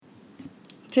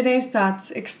Today's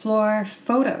thoughts explore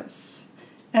photos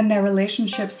and their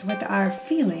relationships with our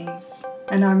feelings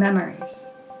and our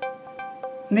memories.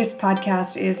 This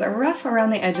podcast is a rough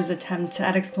around the edges attempt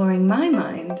at exploring my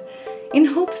mind in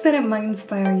hopes that it might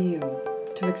inspire you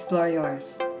to explore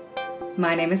yours.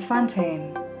 My name is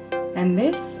Fontaine, and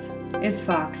this is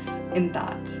Fox in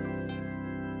Thought.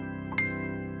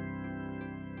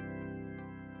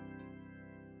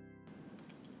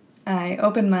 I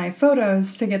opened my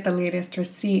photos to get the latest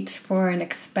receipt for an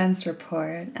expense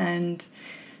report, and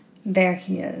there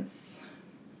he is.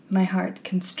 My heart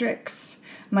constricts,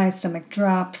 my stomach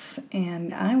drops,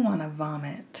 and I want to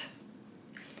vomit.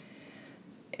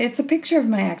 It's a picture of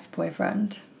my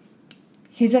ex-boyfriend.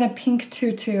 He's in a pink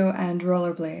tutu and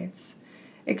rollerblades,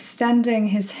 extending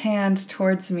his hand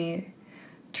towards me,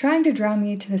 trying to draw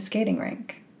me to the skating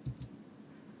rink.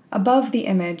 Above the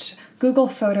image, Google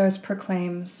Photos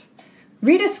proclaims,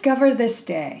 "Rediscover this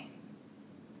day."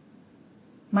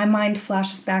 My mind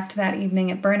flashes back to that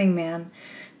evening at Burning Man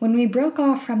when we broke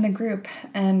off from the group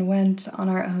and went on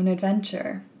our own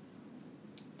adventure.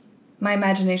 My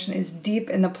imagination is deep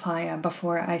in the playa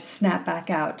before I snap back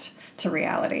out to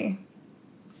reality.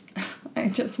 I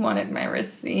just wanted my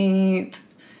receipt.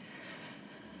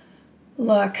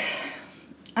 Look,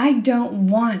 I don't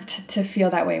want to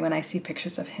feel that way when I see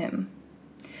pictures of him.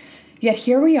 Yet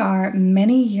here we are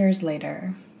many years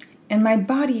later, and my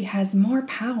body has more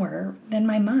power than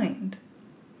my mind.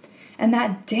 And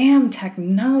that damn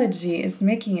technology is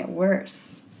making it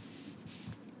worse.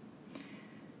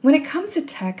 When it comes to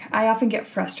tech, I often get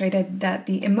frustrated that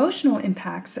the emotional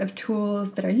impacts of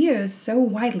tools that are used so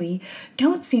widely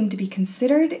don't seem to be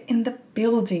considered in the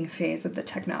building phase of the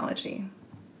technology.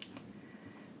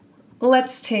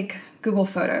 Let's take Google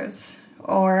Photos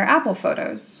or Apple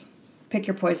Photos. Pick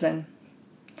your poison.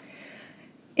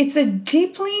 It's a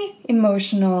deeply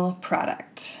emotional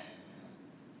product.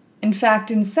 In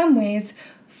fact, in some ways,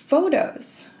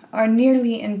 photos are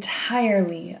nearly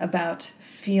entirely about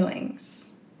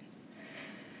feelings.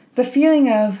 The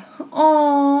feeling of,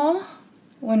 "aww,"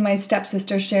 when my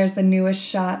stepsister shares the newest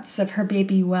shots of her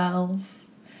baby Wells.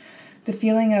 The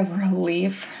feeling of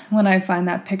relief when I find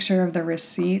that picture of the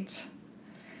receipt.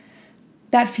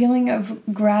 That feeling of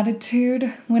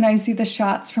gratitude when I see the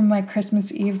shots from my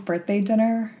Christmas Eve birthday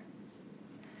dinner.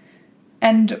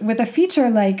 And with a feature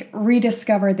like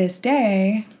Rediscover This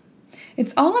Day,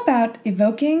 it's all about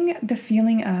evoking the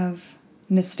feeling of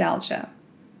nostalgia.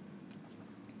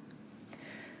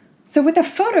 So with a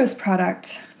photos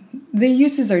product, the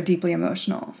uses are deeply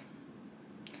emotional.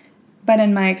 But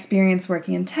in my experience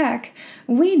working in tech,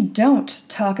 we don't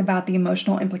talk about the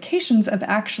emotional implications of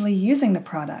actually using the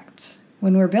product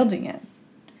when we're building it.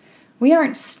 We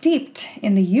aren't steeped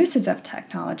in the uses of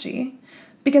technology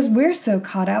because we're so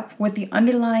caught up with the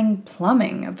underlying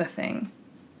plumbing of the thing.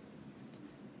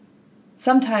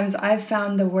 Sometimes I've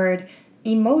found the word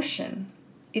emotion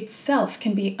itself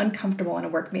can be uncomfortable in a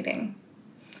work meeting.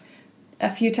 A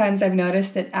few times I've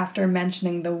noticed that after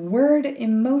mentioning the word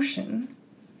emotion,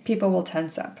 people will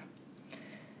tense up.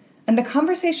 And the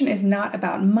conversation is not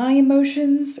about my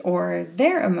emotions or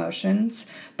their emotions,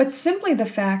 but simply the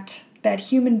fact that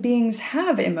human beings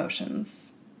have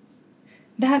emotions.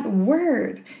 That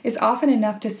word is often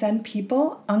enough to send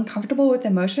people uncomfortable with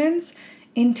emotions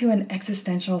into an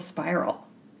existential spiral.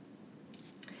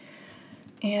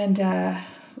 And,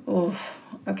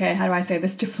 okay, how do I say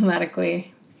this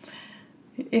diplomatically?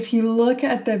 If you look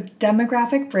at the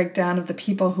demographic breakdown of the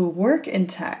people who work in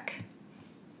tech,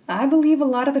 I believe a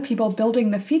lot of the people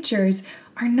building the features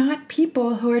are not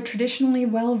people who are traditionally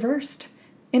well-versed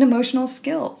in emotional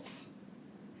skills.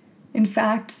 In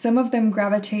fact, some of them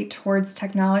gravitate towards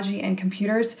technology and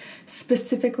computers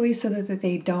specifically so that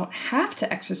they don't have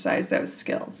to exercise those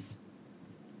skills.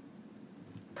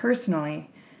 Personally,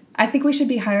 I think we should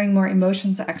be hiring more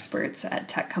emotions experts at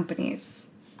tech companies.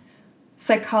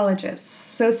 Psychologists,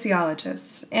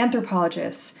 sociologists,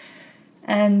 anthropologists,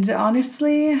 and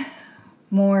honestly,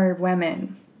 more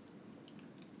women.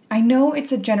 I know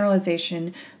it's a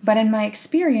generalization, but in my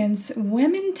experience,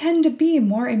 women tend to be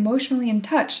more emotionally in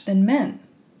touch than men.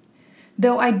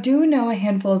 Though I do know a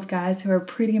handful of guys who are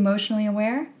pretty emotionally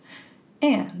aware,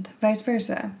 and vice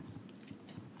versa.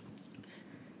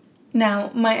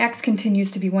 Now, my ex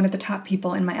continues to be one of the top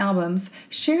people in my albums,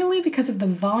 surely because of the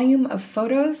volume of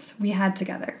photos we had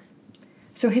together.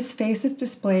 So his face is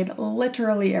displayed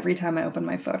literally every time I open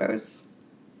my photos.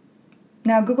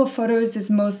 Now, Google Photos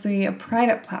is mostly a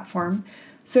private platform,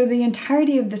 so the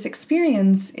entirety of this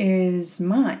experience is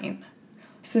mine,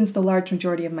 since the large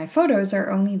majority of my photos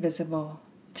are only visible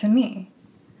to me.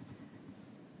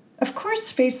 Of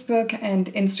course, Facebook and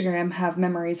Instagram have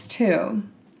memories too,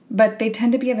 but they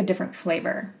tend to be of a different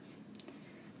flavor.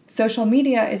 Social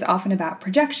media is often about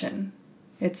projection.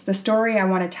 It's the story I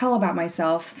want to tell about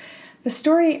myself, the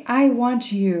story I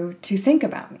want you to think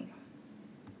about me.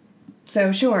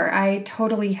 So sure, I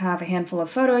totally have a handful of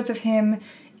photos of him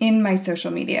in my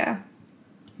social media,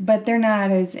 but they're not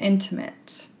as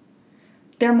intimate.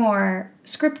 They're more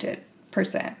scripted, per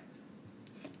se.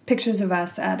 Pictures of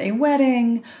us at a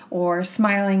wedding or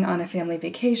smiling on a family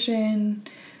vacation.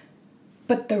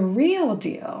 But the real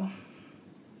deal,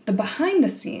 the behind the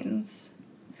scenes,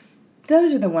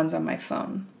 those are the ones on my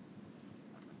phone.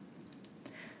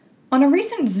 On a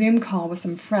recent Zoom call with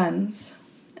some friends,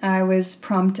 I was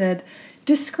prompted,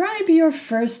 describe your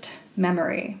first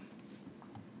memory.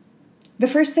 The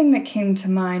first thing that came to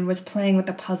mind was playing with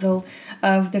the puzzle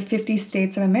of the 50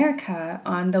 states of America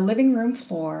on the living room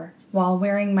floor while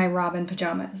wearing my Robin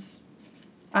pajamas.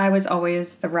 I was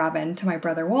always the Robin to my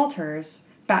brother Walter's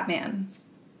Batman.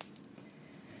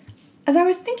 As I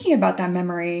was thinking about that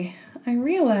memory, I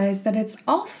realized that it's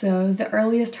also the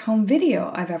earliest home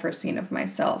video I've ever seen of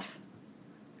myself.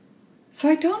 So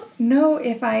I don't know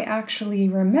if I actually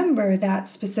remember that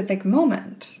specific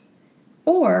moment,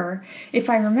 or if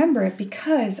I remember it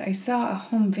because I saw a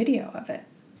home video of it.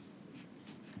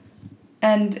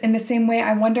 And in the same way,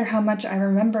 I wonder how much I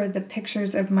remember the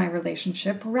pictures of my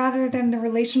relationship rather than the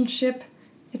relationship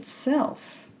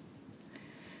itself.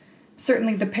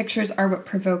 Certainly the pictures are what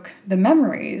provoke the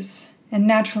memories, and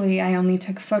naturally I only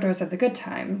took photos of the good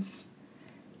times.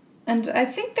 And I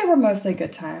think they were mostly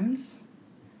good times.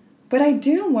 But I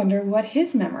do wonder what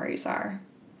his memories are.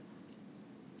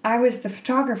 I was the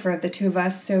photographer of the two of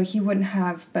us, so he wouldn't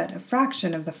have but a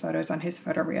fraction of the photos on his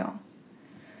photo reel.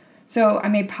 So I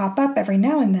may pop up every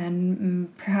now and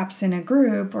then, perhaps in a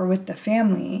group or with the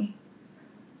family.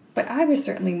 But I was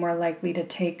certainly more likely to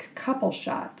take couple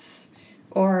shots,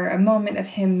 or a moment of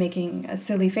him making a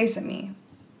silly face at me.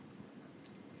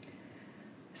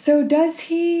 So does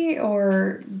he,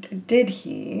 or did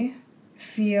he,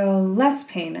 feel less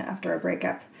pain after a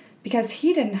breakup because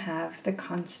he didn't have the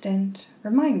constant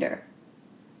reminder?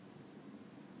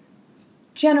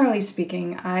 Generally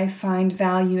speaking, I find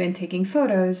value in taking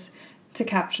photos to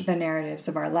capture the narratives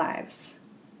of our lives.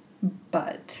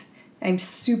 But I'm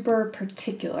super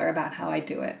particular about how I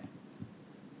do it.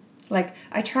 Like,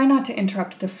 I try not to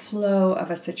interrupt the flow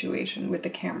of a situation with the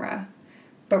camera,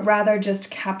 but rather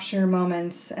just capture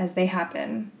moments as they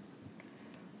happen.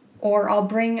 Or I'll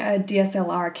bring a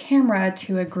DSLR camera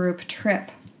to a group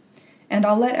trip, and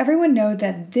I'll let everyone know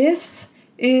that this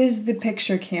is the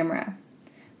picture camera.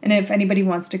 And if anybody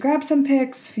wants to grab some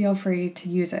pics, feel free to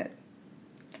use it.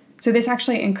 So this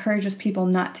actually encourages people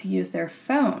not to use their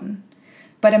phone,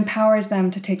 but empowers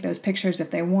them to take those pictures if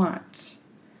they want.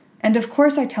 And of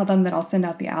course I tell them that I'll send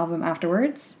out the album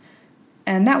afterwards,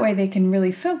 and that way they can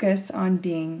really focus on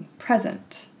being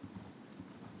present.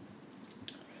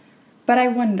 But I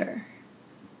wonder,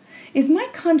 is my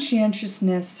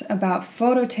conscientiousness about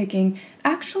photo taking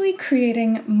actually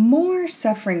creating more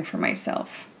suffering for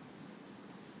myself?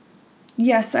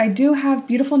 Yes, I do have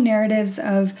beautiful narratives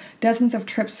of dozens of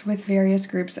trips with various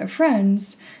groups of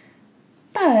friends,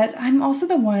 but I'm also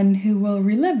the one who will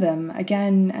relive them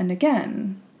again and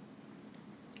again.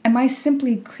 Am I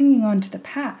simply clinging on to the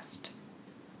past?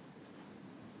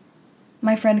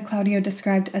 My friend Claudio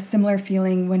described a similar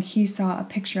feeling when he saw a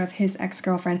picture of his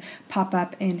ex-girlfriend pop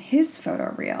up in his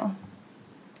photo reel.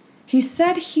 He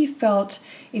said he felt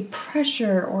a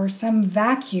pressure or some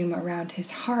vacuum around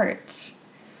his heart.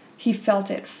 He felt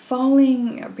it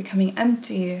falling or becoming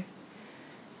empty.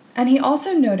 And he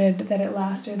also noted that it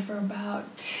lasted for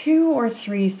about 2 or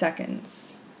 3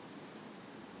 seconds.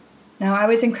 Now, I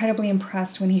was incredibly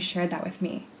impressed when he shared that with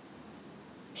me.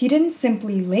 He didn't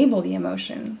simply label the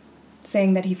emotion,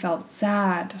 saying that he felt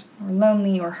sad or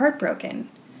lonely or heartbroken.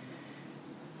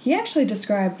 He actually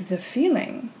described the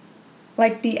feeling,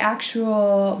 like the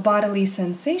actual bodily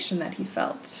sensation that he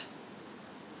felt.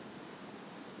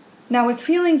 Now, with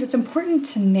feelings, it's important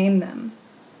to name them,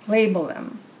 label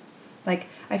them. Like,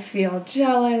 I feel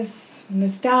jealous,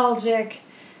 nostalgic,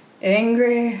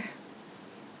 angry.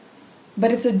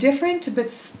 But it's a different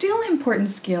but still important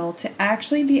skill to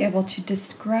actually be able to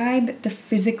describe the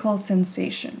physical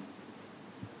sensation.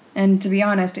 And to be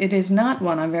honest, it is not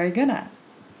one I'm very good at.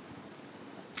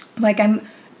 Like, I'm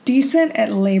decent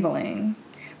at labeling,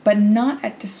 but not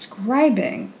at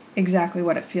describing exactly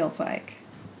what it feels like.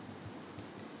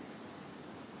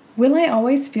 Will I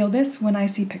always feel this when I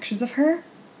see pictures of her?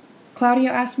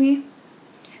 Claudio asked me.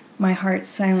 My heart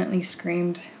silently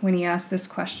screamed when he asked this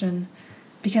question,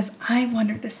 because I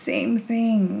wonder the same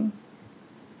thing.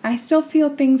 I still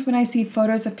feel things when I see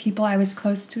photos of people I was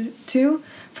close to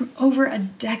from over a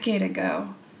decade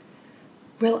ago.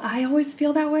 Will I always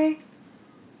feel that way?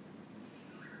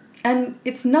 And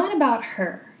it's not about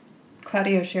her,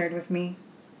 Claudio shared with me.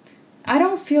 I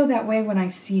don't feel that way when I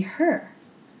see her.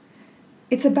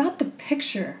 It's about the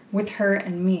picture with her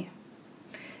and me.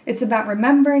 It's about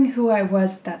remembering who I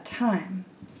was at that time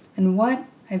and what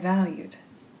I valued.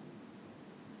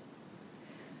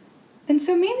 And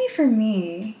so maybe for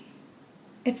me,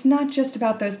 it's not just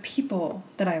about those people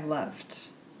that I loved,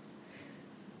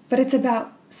 but it's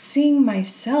about seeing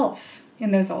myself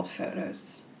in those old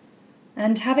photos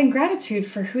and having gratitude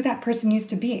for who that person used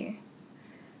to be,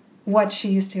 what she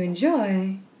used to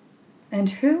enjoy, and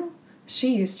who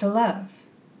she used to love.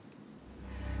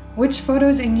 Which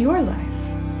photos in your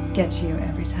life get you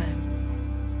every time?